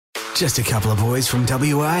Just a couple of boys from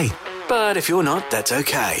WA. But if you're not, that's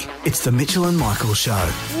okay. It's the Mitchell and Michael Show.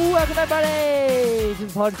 Welcome everybody to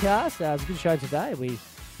the podcast. It's a good show today. We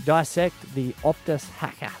dissect the Optus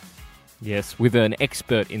hacker. Yes, with an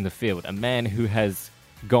expert in the field, a man who has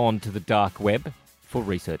gone to the dark web for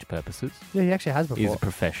research purposes. Yeah, he actually has before. He's a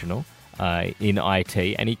professional in IT,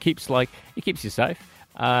 and he keeps you safe.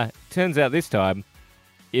 Turns out this time,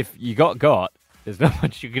 if you got, there's not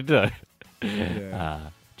much you can do. Yeah.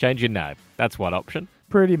 Change your name. That's one option.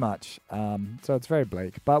 Pretty much. So it's very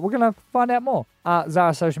bleak. But we're going to find out more.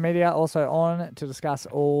 Zara Social Media also on to discuss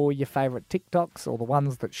all your favourite TikToks, or the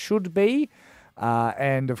ones that should be.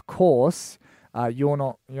 And of course, you're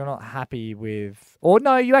not happy with... Or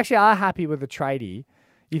no, you actually are happy with the tradie.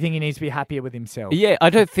 You think he needs to be happier with himself. Yeah, I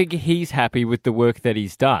don't think he's happy with the work that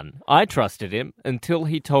he's done. I trusted him until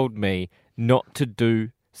he told me not to do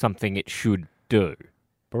something it should do.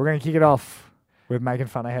 But we're going to kick it off with making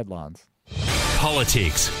fun of headlines.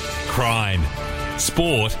 Politics, crime,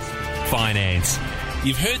 sport, finance.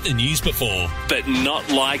 You've heard the news before, but not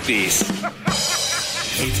like this.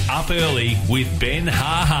 It's Up Early with Ben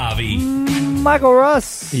Harvey. Michael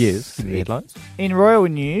Ross. He is. The headlines. In royal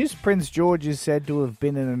news, Prince George is said to have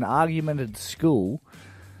been in an argument at school,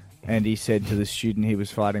 and he said to the student he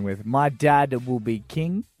was fighting with, "My dad will be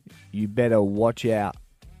king. You better watch out."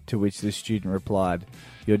 To which the student replied,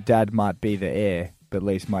 "Your dad might be the heir, but at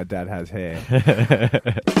least my dad has hair."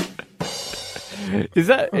 Is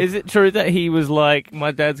it true that he was like,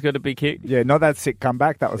 "My dad's going to be king"? Yeah, not that sick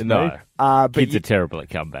comeback. That was No. me. But Kids are terrible at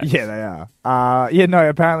comebacks. Yeah, they are. No,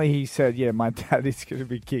 apparently he said, "Yeah, my dad is going to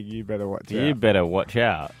be king. You better watch out." You better watch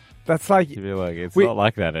out. That's like... You feel like it's not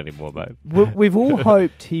like that anymore, mate. We've all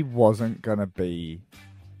hoped he wasn't going to be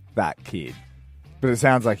that kid. But it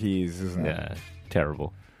sounds like he is, isn't it? Yeah,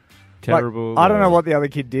 terrible. Like, Terrible. I don't know what the other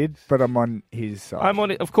kid did, but I'm on his side. I'm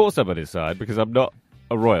on it. Of course I'm on his side, because I'm not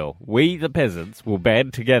a royal. We, the peasants, will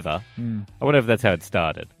band together. I wonder if that's how it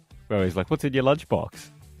started. Where he's like, "What's in your lunchbox?"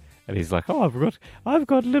 And he's like, "Oh, I've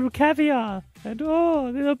got a little caviar. And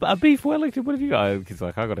a beef Wellington. What have you got?" He's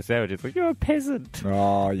like, "I got a sandwich." It's like, "You're a peasant."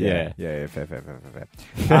 Oh, Yeah. Fair.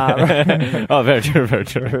 Oh, very true, very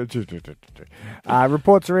true.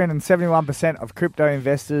 Reports are in, and 71% of crypto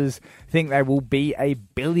investors think they will be a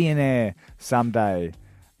billionaire someday.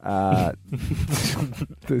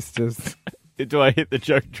 This just... Do I hit the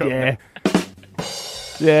joke drop?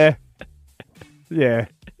 Yeah.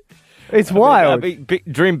 It's wild.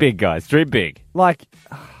 Dream big, guys. Dream big. Like,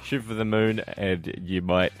 Shoot for the moon, and you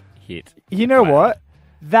might hit. you know what?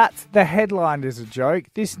 That's the headline is a joke.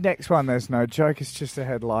 This next one, there's no joke. It's just a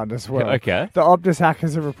headline as well. Okay. The Optus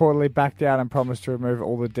hackers have reportedly backed down and promised to remove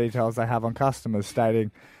all the details they have on customers,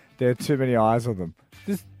 stating there are too many eyes on them.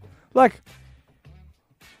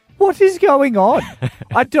 What is going on?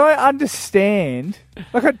 I don't understand.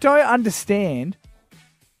 I don't understand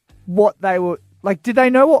what they were... did they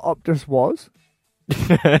know what Optus was?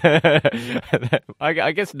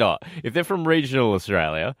 I guess not. If they're from regional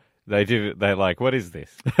Australia, they do. They're like, "What is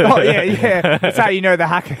this?" Oh, yeah. That's how you know the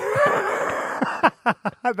hacker.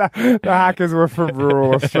 the hackers were from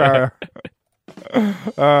rural Australia.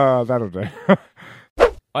 Oh, that'll do.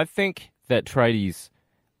 I think that tradies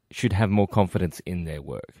should have more confidence in their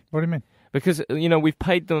work. What do you mean? Because, we've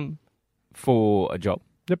paid them for a job.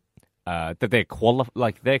 Yep. That they're they're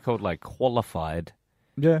called qualified.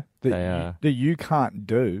 Yeah. They That you can't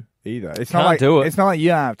do either. It's Can't not like do it. It's not like you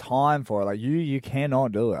don't have time for it. Like you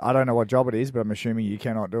cannot do it. I don't know what job it is, but I'm assuming you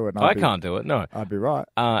cannot do it. And I can't do it. No. I'd be right.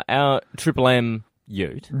 Our Triple M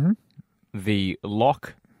Ute, Mm-hmm. the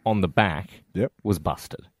lock on the back Yep. was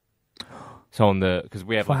busted. So because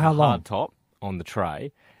we have For like how a long? hard top on the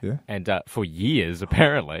tray. Yeah. And for years,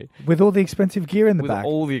 apparently, With all the expensive gear in the with back.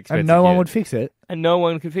 all the expensive and no one gear. would fix it. And no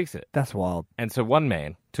one could fix it. That's wild. And so one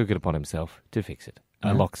man took it upon himself to fix it, a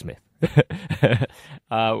Uh-huh. locksmith.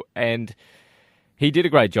 And he did a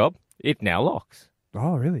great job. It now locks.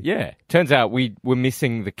 Oh, really? Yeah. Turns out we were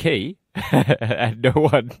missing the key, and no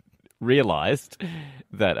one realised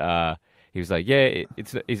that he was like, "Yeah,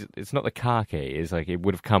 it's not the car key. It's like it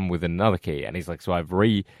would have come with another key." And he's like, "So I've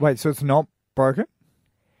Wait, so it's not broken?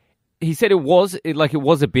 He said it was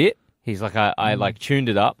a bit. He's like, I tuned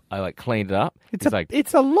it up. I cleaned it up. It's He's like,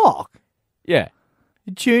 it's a lock. yeah.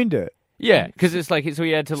 You tuned it. Yeah, because it's so he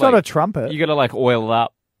had to It's not a trumpet. you got to oil it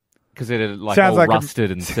up because it had Sounds all like rusted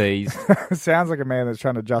and seized. Sounds like a man that's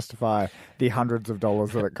trying to justify the hundreds of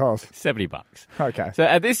dollars that it costs. $70. Okay.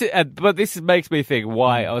 So but this makes me think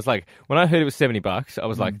why I was like, when I heard it was $70, I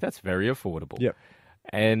was like, that's very affordable. Yep.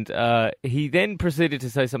 And he then proceeded to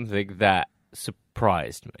say something that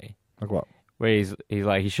surprised me. Like what? Where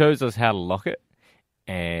he shows us how to lock it,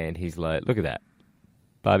 And he's like, look at that.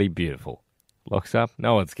 Bloody beautiful. Locks up.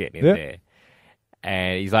 No one's getting in Yep. there.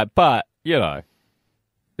 And he's like, but, you know,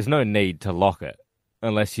 there's no need to lock it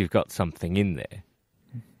unless you've got something in there.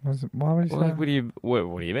 Why would you Well, say?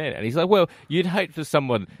 what do you mean? And he's like, well, you'd hate for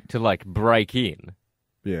someone to, like, break in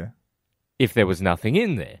Yeah. if there was nothing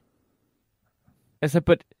in there. I said,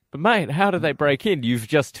 but mate, how do they break in? You've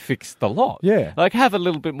just fixed the lock. Yeah. Like, have a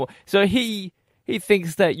little bit more. So he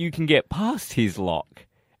thinks that you can get past his lock,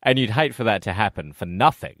 and you'd hate for that to happen for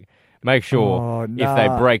nothing. Make sure Oh, if they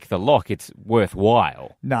nah. break the lock, it's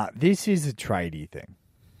worthwhile. Nah, this is a tradie thing.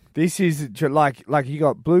 This is like you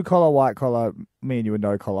got blue collar, white collar, me and you are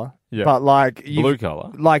no collar. Yeah. But like Blue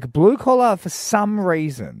collar. like blue collar, for some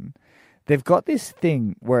reason, they've got this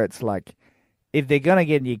thing where it's like, if they're gonna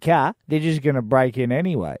get in your car, they're just gonna break in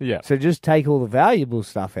anyway. Yeah. So just take all the valuable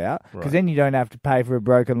stuff out, because Right. then you don't have to pay for a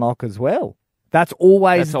broken lock as well. That's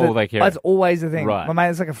always That's all they care. That's always the thing. Right. My mate,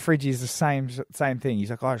 it's like a fridge is the same thing. He's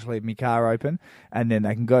like, I just leave my car open, and then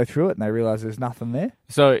they can go through it, and they realise there's nothing there.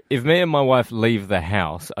 So if me and my wife leave the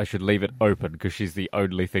house, I should leave it open because she's the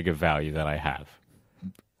only thing of value that I have.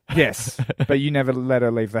 Yes, but you never let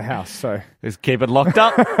her leave the house. So, Just keep it locked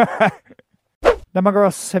up. now,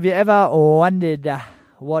 Margaros, have you ever wondered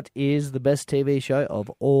what is the best TV show of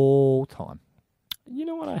all time? You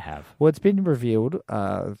know what I have? Well, it's been revealed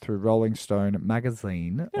through Rolling Stone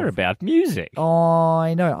magazine. They're about music.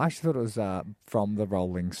 I know. I actually thought it was from the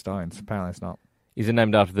Rolling Stones. Apparently, it's not. Is it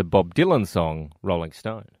named after the Bob Dylan song Rolling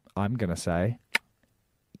Stone? I'm gonna say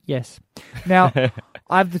yes. Now,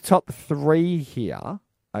 I have the top 3 here.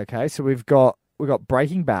 Okay, so we've got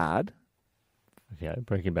Breaking Bad. Okay,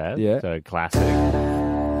 Breaking Bad. Yeah. So classic.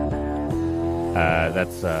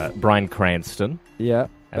 That's Bryan Cranston Yeah,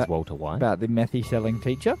 as Walter White. about the methy selling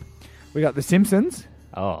teacher. We got The Simpsons.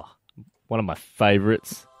 Oh, one of my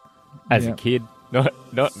favourites as Yeah. a kid.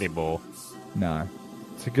 Not anymore. No,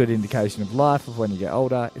 it's a good indication of life of when you get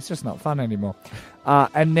older. It's just not fun anymore.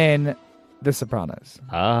 And then The Sopranos.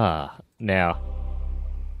 Now,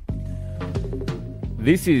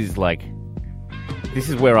 this is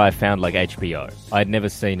where I found like HBO. I'd never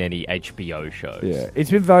seen any HBO shows. Yeah, it's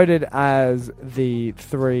been voted as the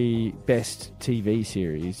 3 best TV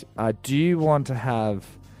series. Do you want to have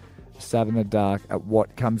a stab in the dark at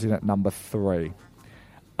what comes in at number 3?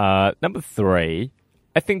 Number 3,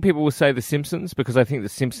 I think people will say The Simpsons because I think The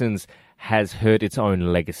Simpsons has hurt its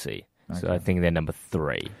own legacy. So I think they're number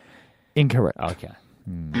 3. Incorrect. Okay.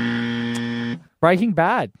 Breaking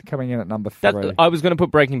Bad coming in at number 3. I was going to put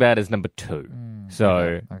Breaking Bad as number 2.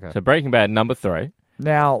 So Breaking Bad, number 3.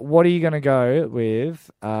 Now, what are you going to go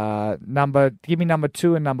with? Give me number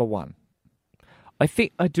 2 and number 1.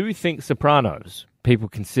 I do think Sopranos people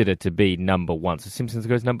consider to be number 1. So Simpsons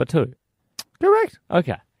goes number 2. Correct.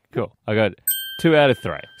 Okay, cool. I got 2 out of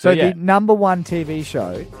 3. So yeah. the number 1 TV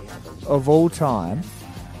show of all time,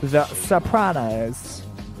 The Sopranos.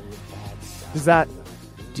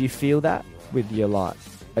 Do you feel that with your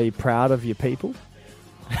life? Are you proud of your people?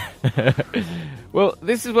 Well,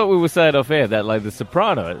 this is what we were saying off air, that like The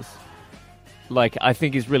Sopranos, like I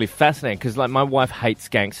think is really fascinating because like my wife hates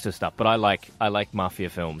gangster stuff, but I like mafia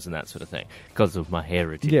films and that sort of thing because of my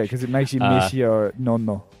heritage. Yeah, because it makes you miss your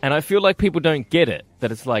nonno. And I feel like people don't get it,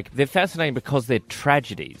 that it's like they're fascinating because they're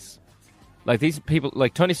tragedies. Like these people,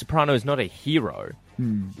 like Tony Soprano is not a hero.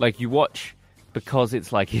 Like you watch because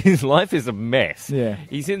it's like his life is a mess. Yeah.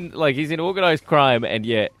 He's in organized crime and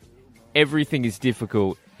yet everything is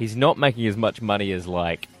difficult. He's not making as much money as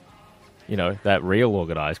like, you know, that real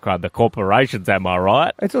organized crime. The corporations, am I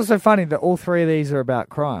right? It's also funny that all 3 of these are about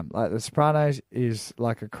crime. Like The Sopranos is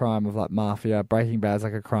like a crime of like mafia, Breaking Bad is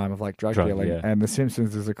like a crime of like drug dealing, yeah. and The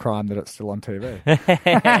Simpsons is a crime that it's still on TV.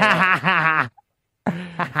 Oh,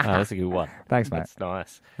 that's a good one. Thanks, mate. That's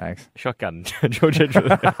nice. Thanks. Shotgun, George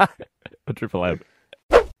Triple M.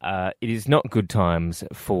 It is not good times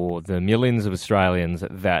for the millions of Australians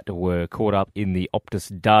that were caught up in the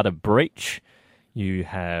Optus data breach. You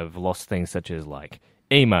have lost things such as like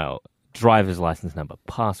email, driver's license number,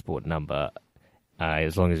 passport number,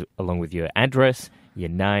 along with your address, your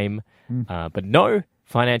name, but no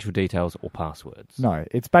financial details or passwords. No,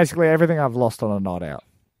 it's basically everything I've lost on a night out.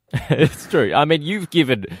 It's true. I mean, you've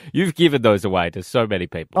given those away to so many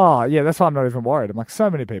people. Oh, yeah, that's why I'm not even worried. I'm like, so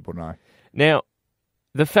many people know. Now,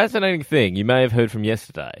 the fascinating thing you may have heard from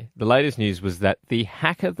yesterday, the latest news was that the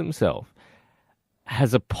hacker themselves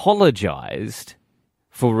has apologized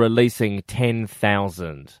for releasing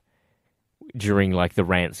 10,000 during like the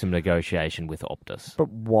ransom negotiation with Optus. But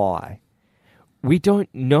why? We don't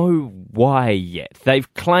know why yet.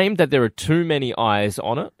 They've claimed that there are too many eyes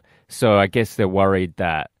on it, so I guess they're worried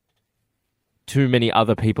that too many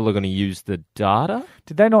other people are going to use the data.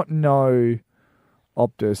 Did they not know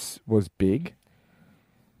Optus was big?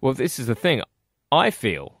 Well, this is the thing. I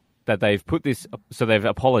feel that they've put this, so they've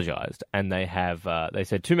apologised and they have, they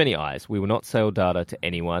said too many eyes. We will not sell data to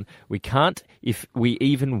anyone. We can't if we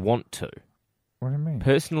even want to. What do you mean?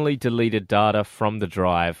 Personally deleted data from the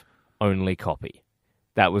drive, only copy.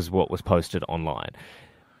 That was what was posted online.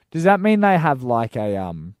 Does that mean they have like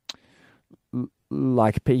a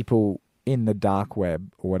like people in the dark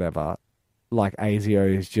web or whatever, like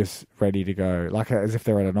ASIO is just ready to go, like as if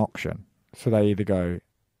they're at an auction. So they either go,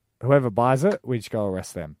 whoever buys it, we just go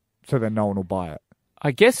arrest them. So then no one will buy it.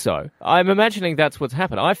 I guess so. I'm imagining that's what's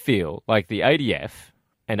happened. I feel like the ADF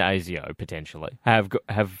and ASIO potentially have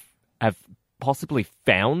possibly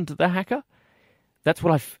found the hacker. That's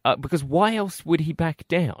what because why else would he back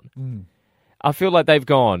down? I feel like they've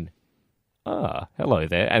gone, hello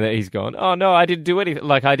there. And then he's gone, oh, no, I didn't do anything.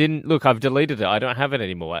 Like, I've deleted it. I don't have it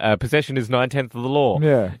anymore. Possession is 9/10 of the law.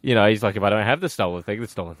 Yeah. You know, he's like, if I don't have the stolen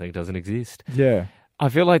thing doesn't exist. Yeah. I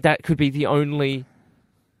feel like that could be the only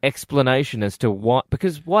explanation as to what,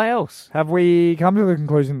 because why else? Have we come to the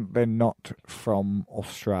conclusion that they're not from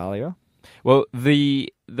Australia? Well,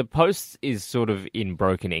 the post is sort of in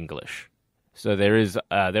broken English. So there is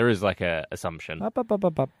like a assumption.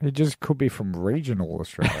 Up. He just could be from regional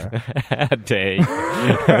Australia.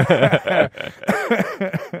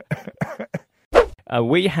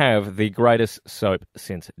 We have the greatest soap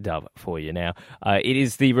since Dove for you now. It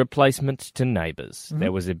is the replacement to Neighbours. Mm-hmm.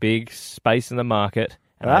 There was a big space in the market,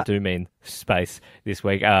 and I do mean space this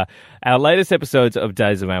week. Our latest episodes of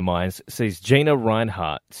Days of Our Minds sees Gina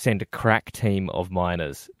Reinhardt send a crack team of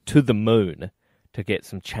miners to the moon to get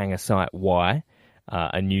some Changasite Y,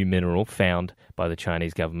 a new mineral found by the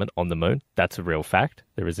Chinese government on the moon. That's a real fact.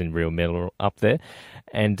 There is a real mineral up there.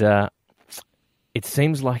 And it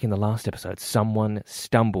seems like in the last episode, someone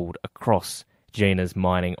stumbled across Gina's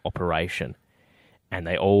mining operation, and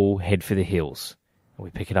they all head for the hills. And we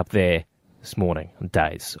pick it up there this morning on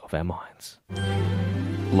Days of Our Minds.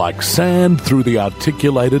 Like sand through the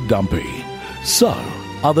articulated dumpy, so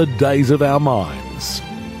are the Days of Our Minds.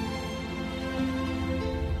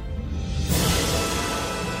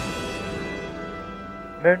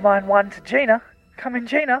 Moonmine 1 to Gina. Come in,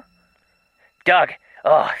 Gina. Doug.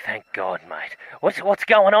 Oh, thank God, mate. What's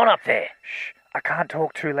going on up there? Shh, I can't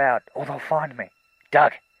talk too loud or they'll find me.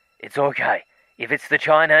 Doug, it's okay. If it's the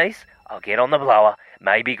Chinese, I'll get on the blower,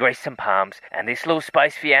 maybe grease some palms, and this little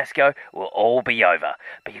space fiasco will all be over.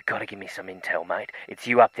 But you've got to give me some intel, mate. It's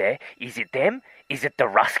you up there. Is it them? Is it the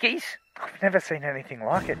Ruskies? I've never seen anything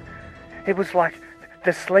like it. It was like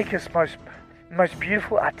the sleekest, most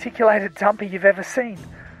beautiful, articulated dumpy you've ever seen.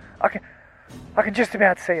 I can just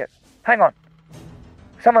about see it. Hang on.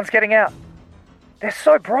 Someone's getting out. They're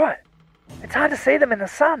so bright. It's hard to see them in the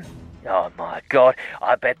sun. Oh, my God.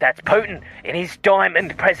 I bet that's Putin in his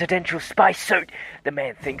diamond presidential spacesuit. The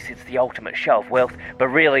man thinks it's the ultimate show of wealth, but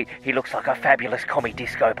really, he looks like a fabulous commie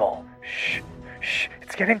disco ball. Shh.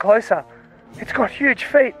 It's getting closer. It's got huge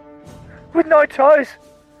feet. With no toes.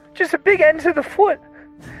 Just a big end to the foot.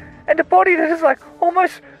 And a body that is like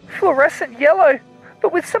almost fluorescent yellow,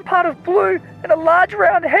 but with some part of blue and a large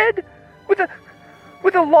round head with a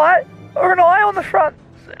light or an eye on the front.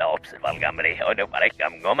 Don't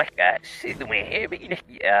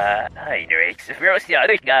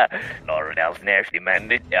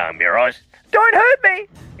hurt me!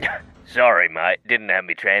 Sorry, mate. Didn't have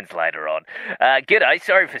me translator on. G'day.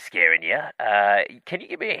 Sorry for scaring you. Can you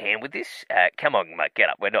give me a hand with this? Come on, mate. Get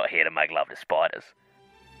up. We're not here to make love to spiders.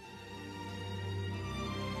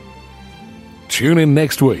 Tune in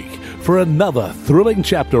next week for another thrilling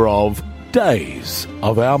chapter of Days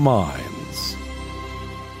of Our Minds.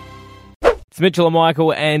 It's Mitchell and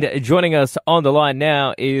Michael, and joining us on the line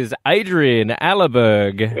now is Adrian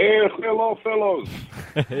Allerberg. Hey, hello, fellows.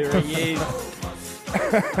 Here he is.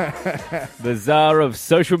 The czar of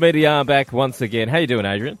social media back once again. How you doing,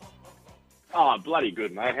 Adrian? Oh, bloody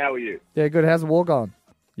good, mate. How are you? Yeah, good. How's the war going?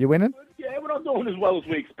 You winning? Yeah, we're not doing as well as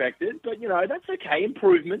we expected, but, that's okay.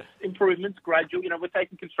 Improvements, gradual. We're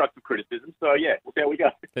taking constructive criticism, so, yeah, we'll see how we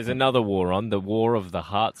go. There's another war on, the war of the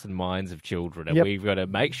hearts and minds of children, and Yep. we've got to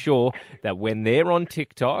make sure that when they're on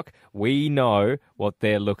TikTok, we know what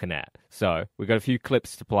they're looking at. So we've got a few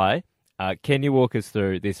clips to play. Can you walk us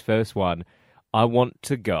through this first one? I want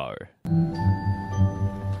to go.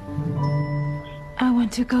 I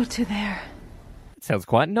want to go to there. It sounds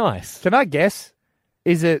quite nice. Can I guess?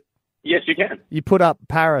 Is it Yes, you can. you put up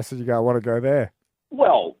Paris and you go, I want to go there?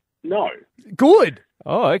 Well, no. Good.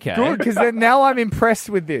 Oh, okay. Good, because now I'm impressed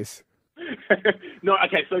with this. No,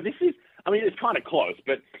 okay, so this is I mean, it's kind of close,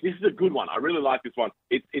 but this is a good one. I really like this one.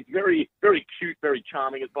 It's very, very cute, very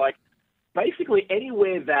charming. It's like basically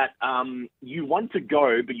anywhere that you want to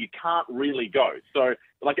go, but you can't really go. So,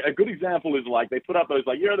 like, a good example is, like, they put up those,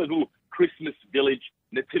 like, those little Christmas village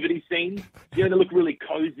nativity scenes. They look really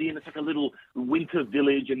cozy, and it's like a little winter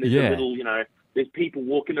village, and there's a little, there's people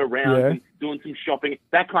walking around and doing some shopping,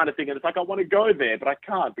 that kind of thing. And it's like, I want to go there, but I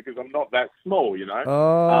can't because I'm not that small,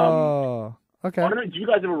 Oh, okay. I don't know, did you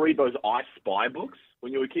guys ever read those I Spy books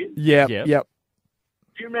when you were kids? Yep.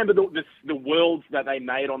 Do you remember the worlds that they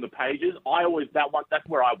made on the pages? That's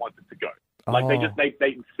where I wanted to go. Like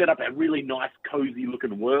they set up a really nice, cozy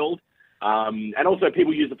looking world, and also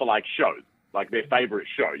people use it for like shows, like their favorite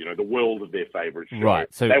show. The world of their favorite show.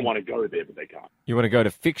 Right. So they want to go there, but they can't. You want to go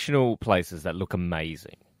to fictional places that look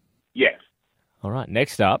amazing. Yes. All right.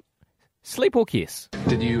 Next up, sleep or kiss.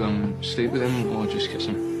 Did you sleep with him or just kiss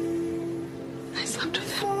him? I slept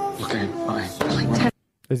with him. Okay, bye. Like 10.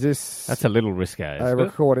 Is this That's a little risque. a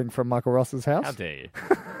recording from Michael Ross's house? How dare you?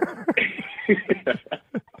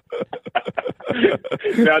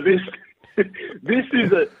 Now this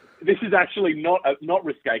is actually not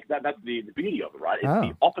risque. That's the beauty of it, right? It's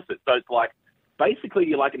the opposite. So it's like basically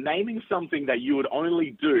you're like naming something that you would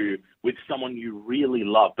only do with someone you really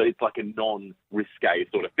love, but it's like a non-risque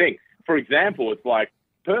sort of thing. For example, it's like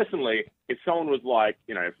personally, if someone was like,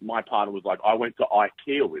 if my partner was like, I went to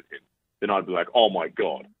IKEA with him, then I'd be like, oh my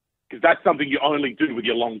God. Because that's something you only do with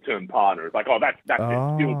your long-term partner. It's like, oh, that's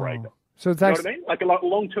it, deal breaker. So it's You know actually, what I mean? Like a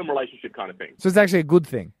long-term relationship kind of thing. so it's actually a good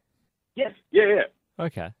thing. Yes, yeah.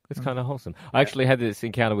 Okay, that's kind of wholesome. I actually had this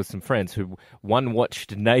encounter with some friends who one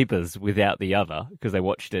watched Neighbours without the other because they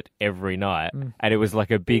watched it every night, and it was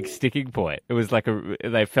like a big sticking point. It was like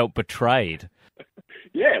they felt betrayed.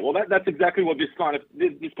 Yeah, well, that's exactly what this kind of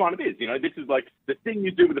is. This is like the thing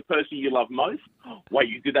you do with the person you love most. Wait,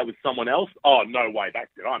 you did that with someone else? Oh, no way, that's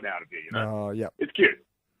it. I'm out of here, Oh, yeah. It's cute.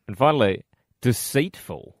 And finally,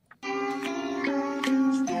 deceitful.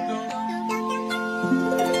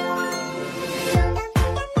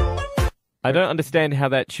 I don't understand how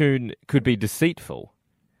that tune could be deceitful.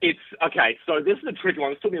 It's okay. So this is a tricky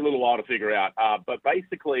one. It took me a little while to figure out. But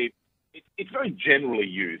basically, it's very generally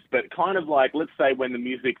used. But kind of like, let's say when the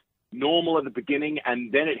music's normal at the beginning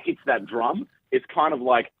and then it hits that drum, it's kind of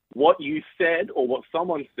like what you said or what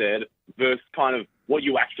someone said versus kind of what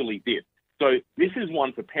you actually did. So this is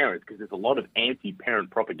one for parents because there's a lot of anti-parent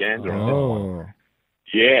propaganda on this one.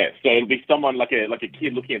 Yeah. So it'll be someone like a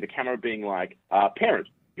kid looking at the camera being like, parent,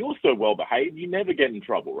 you're so well behaved, you never get in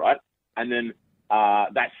trouble, right? And then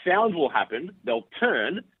that sound will happen, they'll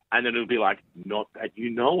turn, and then it'll be like, not that you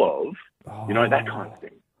know of, that kind of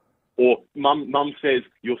thing. Or mum says,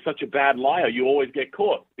 you're such a bad liar, you always get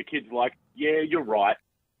caught. The kid's like, yeah, you're right.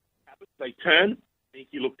 They turn,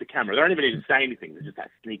 sneaky look to camera. They don't even need to say anything, they just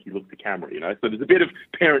that sneaky look to camera, So there's a bit of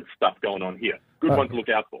parent stuff going on here. Good one to look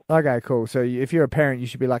out for. Okay, cool. So if you're a parent, you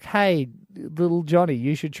should be like, "Hey, little Johnny,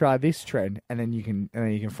 you should try this trend," and then you can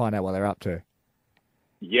find out what they're up to.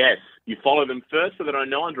 Yes, you follow them first so they don't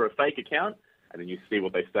know under a fake account, and then you see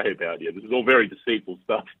what they say about you. This is all very deceitful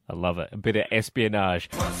stuff. I love it. A bit of espionage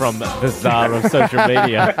from the czar of social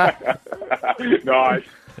media. Nice.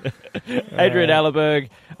 Adrian Allerberg,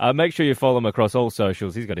 make sure you follow him across all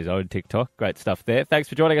socials. He's got his own TikTok. Great stuff there. Thanks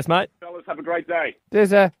for joining us, mate. Fellas, have a great day. Cheers,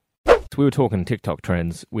 sir. So we were talking TikTok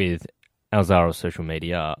trends with Alzaro social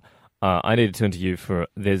media. I need to turn to you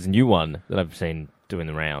there's a new one that I've seen doing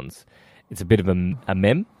the rounds. It's a bit of a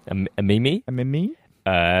meme. A meme?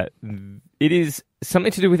 It is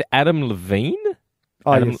something to do with Adam Levine.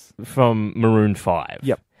 Yes. From Maroon 5.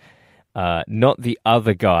 Yep. Not the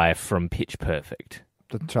other guy from Pitch Perfect.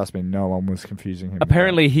 Trust me, no one was confusing him.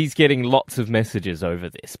 Apparently, he's getting lots of messages over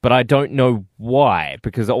this, but I don't know why,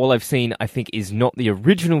 because all I've seen, I think, is not the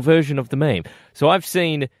original version of the meme. So I've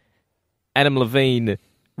seen Adam Levine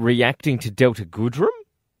reacting to Delta Goodrem,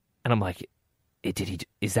 and I'm like,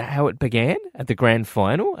 is that how it began at the grand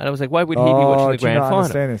final? And I was like, why would he be watching the grand final?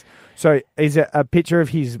 Understand this. So is it a picture of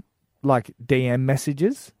his like DM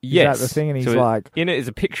messages? Yes. Is that the thing? And he's so like, in it is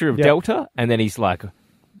a picture of Delta, and then he's like,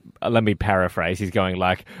 let me paraphrase. He's going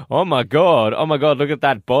like, oh my god, look at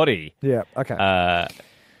that body. Yeah, okay.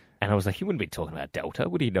 And I was like, he wouldn't be talking about Delta,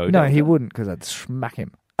 would he know? No, Delta? he wouldn't, because I'd smack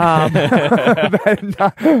him.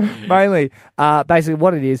 Mainly, basically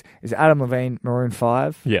what it is Adam Levine, Maroon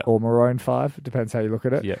 5, or Maroon 5, depends how you look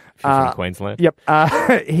at it. Yeah, from Queensland. Yep.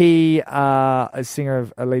 He, a lead singer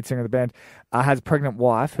of the band, has a pregnant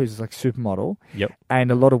wife who's like supermodel. Yep.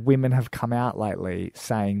 And a lot of women have come out lately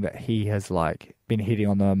saying that he has like been hitting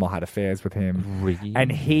on them or had affairs with him. Really?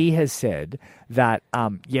 And he has said that,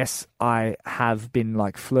 yes, I have been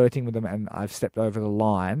like flirting with them and I've stepped over the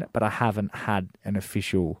line, but I haven't had an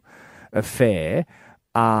official affair.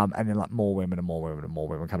 And then like more women and more women and more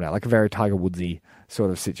women coming out, like a very Tiger Woodsy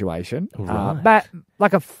sort of situation. Right. But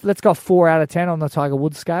like let's go 4 out of 10 on the Tiger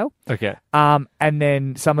Woods scale. Okay. And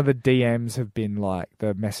then some of the DMs have been like,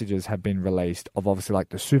 the messages have been released of obviously like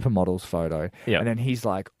the supermodel's photo. Yep. And then he's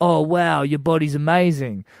like, oh, wow, your body's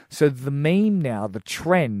amazing. So the meme now, the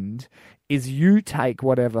trend is you take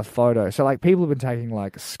whatever photo. So like people have been taking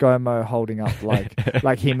like ScoMo holding up like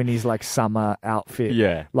like him in his like summer outfit.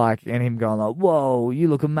 Yeah. Like, and him going like, whoa, you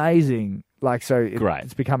look amazing. Like, so Great.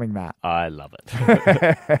 It's becoming that. I love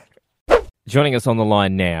it. Joining us on the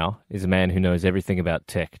line now is a man who knows everything about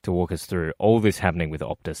tech to walk us through all this happening with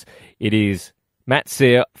Optus. It is Matt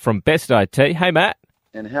Sear from Best IT. Hey, Matt.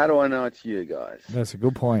 And how do I know it's you guys? That's a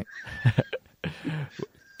good point.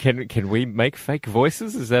 Can we make fake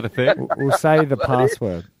voices? Is that a thing? We'll say the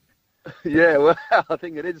password. Yeah, well, I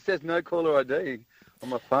think it is. It says no caller ID on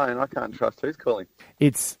my phone. I can't trust who's calling.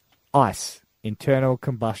 It's ICE, internal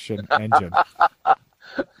combustion engine.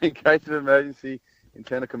 In case of emergency,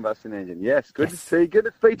 internal combustion engine. Yes, good to see you. Good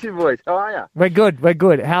to speak to your voice. How are you? We're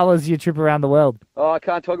good. How was your trip around the world? Oh, I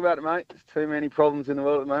can't talk about it, mate. There's too many problems in the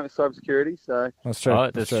world at the moment with cybersecurity. So That's true. Oh,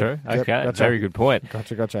 that's true. Yep, Okay, gotcha. very good point.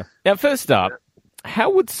 Gotcha. Now, first up,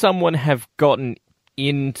 how would someone have gotten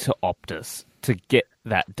into Optus to get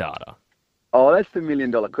that data? Oh, that's the $1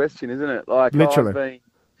 million question, isn't it? Like, Literally.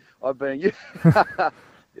 I've been yeah,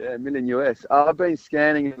 $1 million US. I've been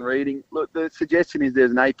scanning and reading. Look, the suggestion is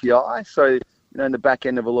there's an API. So, in the back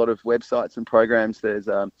end of a lot of websites and programs, there's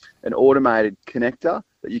an automated connector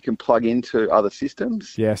that you can plug into other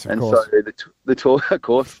systems. Yes, of and course. so the talk, of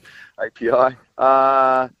course, API.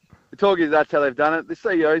 The talk is that's how they've done it. The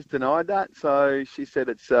CEO's denied that. So she said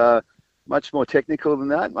it's much more technical than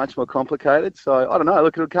that, much more complicated. So I don't know.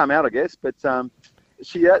 Look, it'll come out, I guess. But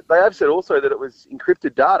they have said also that it was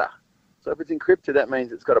encrypted data. So if it's encrypted, that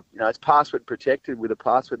means it's got it's password protected with a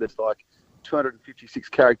password that's like 256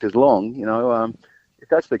 characters long. If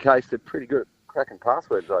that's the case, they're pretty good at cracking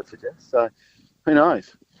passwords, I'd suggest. So who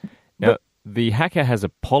knows? Now, the hacker has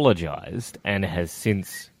apologized and has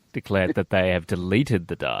since declared that they have deleted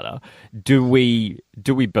the data. Do we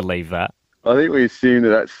believe that? I think we assume that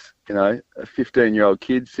that's a 15-year-old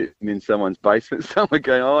kid sitting in someone's basement, somewhere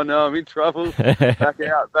going, "Oh no, I'm in trouble! Back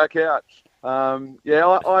out!" I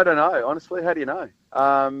don't know. Honestly, how do you know?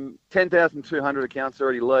 10,200 accounts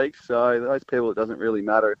already leaked, so those people, it doesn't really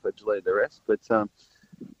matter if they delete the rest. But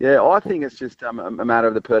I think it's just a matter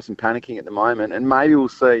of the person panicking at the moment, and maybe we'll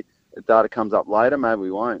see the data comes up later. Maybe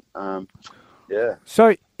we won't. Yeah.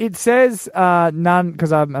 So it says none,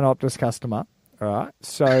 because I'm an Optus customer. All right.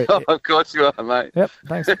 So of course you are, mate. Yep.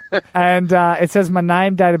 Thanks. And it says my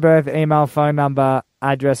name, date of birth, email, phone number,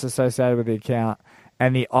 address associated with the account,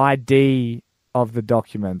 and the ID of the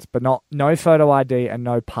documents, but no photo ID and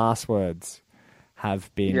no passwords have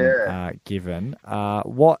been given.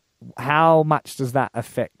 How much does that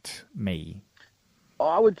affect me?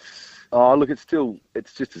 Look,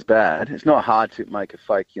 it's just as bad. It's not hard to make a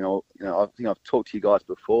fake. I think I've talked to you guys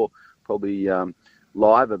before, probably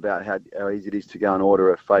live, about how easy it is to go and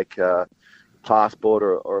order a fake passport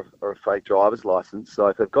or a fake driver's license. So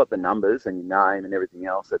if they've got the numbers and your name and everything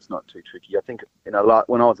else, that's not too tricky. I think like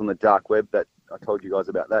when I was on the dark web, that I told you guys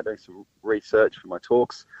about that, doing some research for my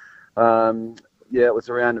talks. It was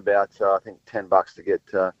around about I think $10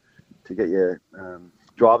 to get your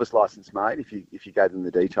driver's license made if you gave them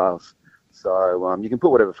the details. So you can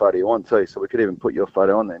put whatever photo you want too. So we could even put your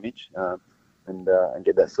photo on there, Mitch, and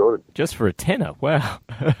get that sorted. Just for a tenner, wow.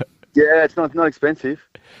 Yeah, it's not expensive.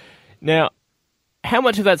 Now, how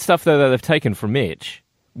much of that stuff though that they've taken from Mitch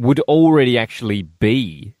would already actually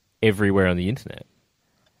be everywhere on the internet?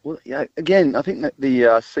 Well, yeah. Again, I think that the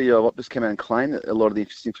CEO of Optus came out and claimed that a lot of the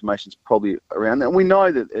information is probably around that. And we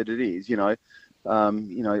know that it is.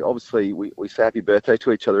 Obviously we say happy birthday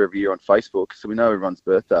to each other every year on Facebook, so we know everyone's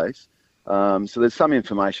birthdays. So there's some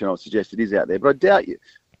information I would suggest it is out there, but I doubt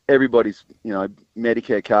everybody's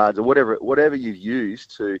Medicare cards or whatever you've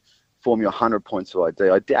used to form your 100 points of ID.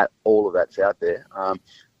 I doubt all of that's out there.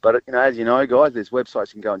 But as you know, guys, there's websites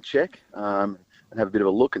you can go and check and have a bit of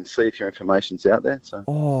a look and see if your information's out there. So.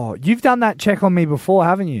 Oh, you've done that check on me before,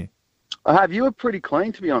 haven't you? I have. You were pretty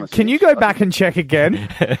clean, to be honest. Can you go back and check again?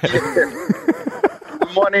 We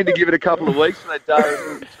might need to give it a couple of weeks for that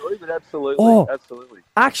data, but absolutely.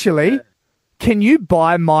 Actually, can you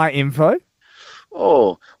buy my info?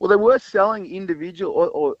 Oh, well, they were selling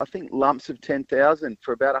individual or I think lumps of 10,000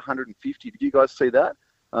 for about 150. Did you guys see that?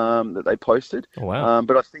 That they posted? Oh, wow.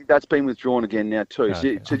 But I think that's been withdrawn again now too.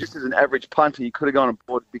 Okay. So just as an average punter, you could have gone and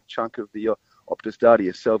bought a big chunk of the Optus data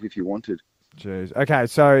yourself if you wanted. Jeez. Okay,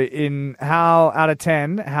 so out of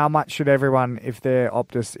 10, how much should everyone, if their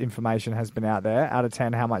Optus information has been out there, out of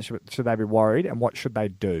 10, how much should they be worried and what should they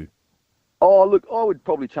do? Oh, look, I would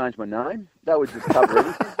probably change my name. That would just cover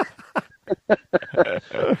everything.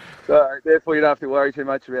 So therefore, you don't have to worry too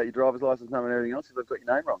much about your driver's license number and everything else if they've got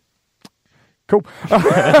your name wrong. Cool.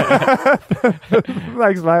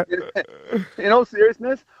 Thanks, mate. In all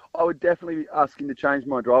seriousness, I would definitely be asking to change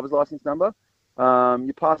my driver's license number.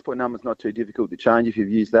 Your passport number's not too difficult to change if you've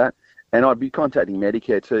used that. And I'd be contacting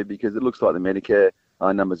Medicare too, because it looks like the Medicare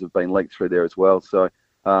numbers have been leaked through there as well. So,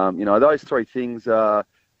 those three things are,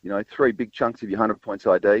 3 big chunks of your 100 points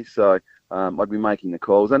ID. So I'd be making the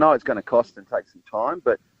calls. I know it's going to cost and take some time,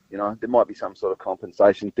 but, there might be some sort of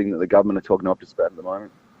compensation thing that the government are talking Optus about at the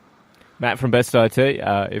moment. Matt from Best IT,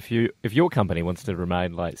 if your company wants to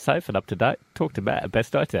remain safe and up to date, talk to Matt at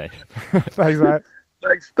Best IT. Thanks, mate.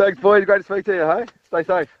 Thanks, boys. Great to speak to you, hey? Stay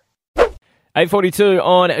safe. 8:42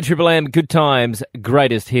 on Triple M. Good times,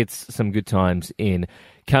 greatest hits. Some good times in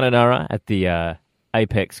Kununurra at the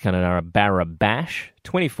Apex Kununurra Barra Bash.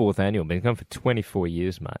 24th annual. Been going for 24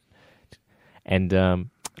 years, mate. And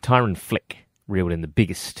Tyron Flick reeled in the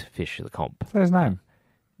biggest fish of the comp. What's his name?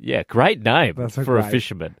 Yeah, great name for a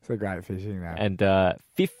fisherman. It's a great fishing name. And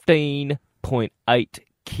 15.8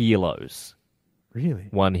 kilos. Really?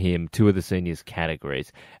 Won him 2 of the seniors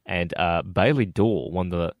categories. And Bailey Dorr won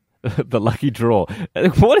the lucky draw.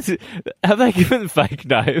 What is it? Have they given fake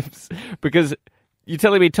names? Because you're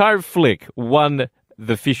telling me Tyron Flick won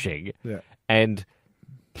the fishing and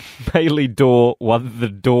Bailey Dorr won the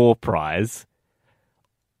door prize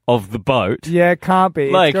of the boat. Yeah, it can't be.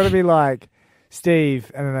 It's got to be Steve,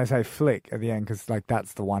 and then they say Flick at the end because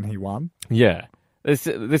that's the one he won. Yeah. This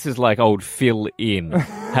is like old Phil in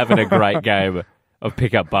having a great game of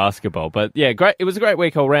pickup basketball. But yeah, great. It was a great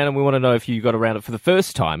week all round, and we want to know if you got around it for the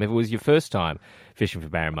first time, if it was your first time fishing for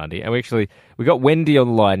barramundi. And we got Wendy on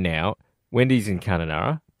the line now. Wendy's in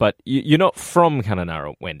Kununurra, but you're not from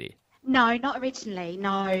Kununurra, Wendy. No, not originally. No,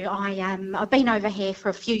 I've been over here for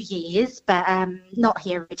a few years, but not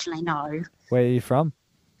here originally. No. Where are you from?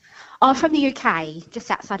 I'm from the UK, just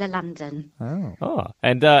outside of London. Oh.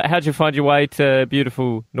 And how'd you find your way to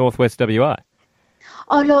beautiful northwest WA?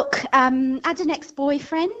 Oh, look, I had an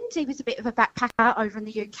ex-boyfriend. He was a bit of a backpacker over in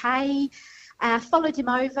the UK. Followed him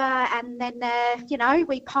over, and then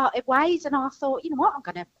we parted ways. And I thought, you know what,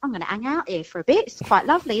 I'm gonna hang out here for a bit. It's quite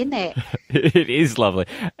lovely, isn't it? It is lovely.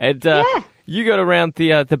 And you got around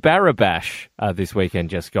the Barra Bash this weekend,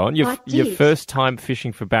 just gone. Your first time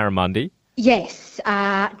fishing for barramundi. Yes,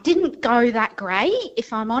 didn't go that great,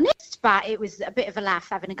 if I'm honest, but it was a bit of a laugh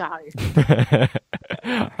having a go.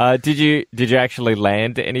 Did you actually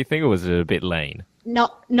land anything, or was it a bit lean?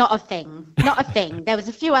 Not a thing. Not a thing. There was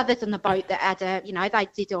a few others on the boat that had they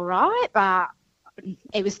did all right, but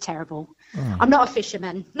it was terrible. Oh. I'm not a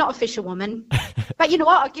fisherman, not a fisherwoman, but you know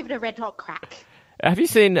what? I'll give it a red hot crack. Have you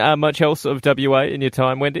seen much else of WA in your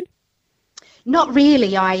time, Wendy? Not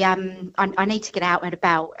really. I need to get out and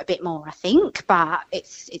about a bit more, I think, but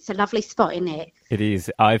it's a lovely spot, isn't it? It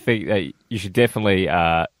is. I think that you should definitely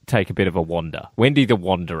take a bit of a wander. Wendy the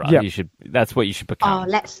Wanderer. Yep. That's what you should become. Oh,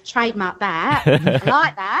 let's trademark that. I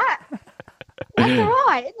like that. That's all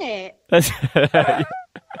right, isn't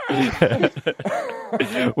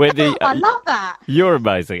it? Wendy, I love that. You're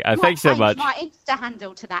amazing. Thanks so much. My Insta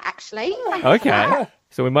handle to that, actually. Okay.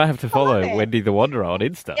 So we might have to follow Wendy the Wanderer on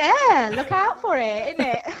Insta. Yeah, look out for it, isn't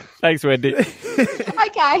it? Thanks, Wendy.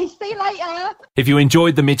 Okay, see you later. If you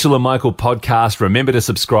enjoyed the Mitchell and Michael podcast, remember to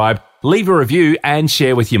subscribe, leave a review and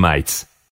share with your mates.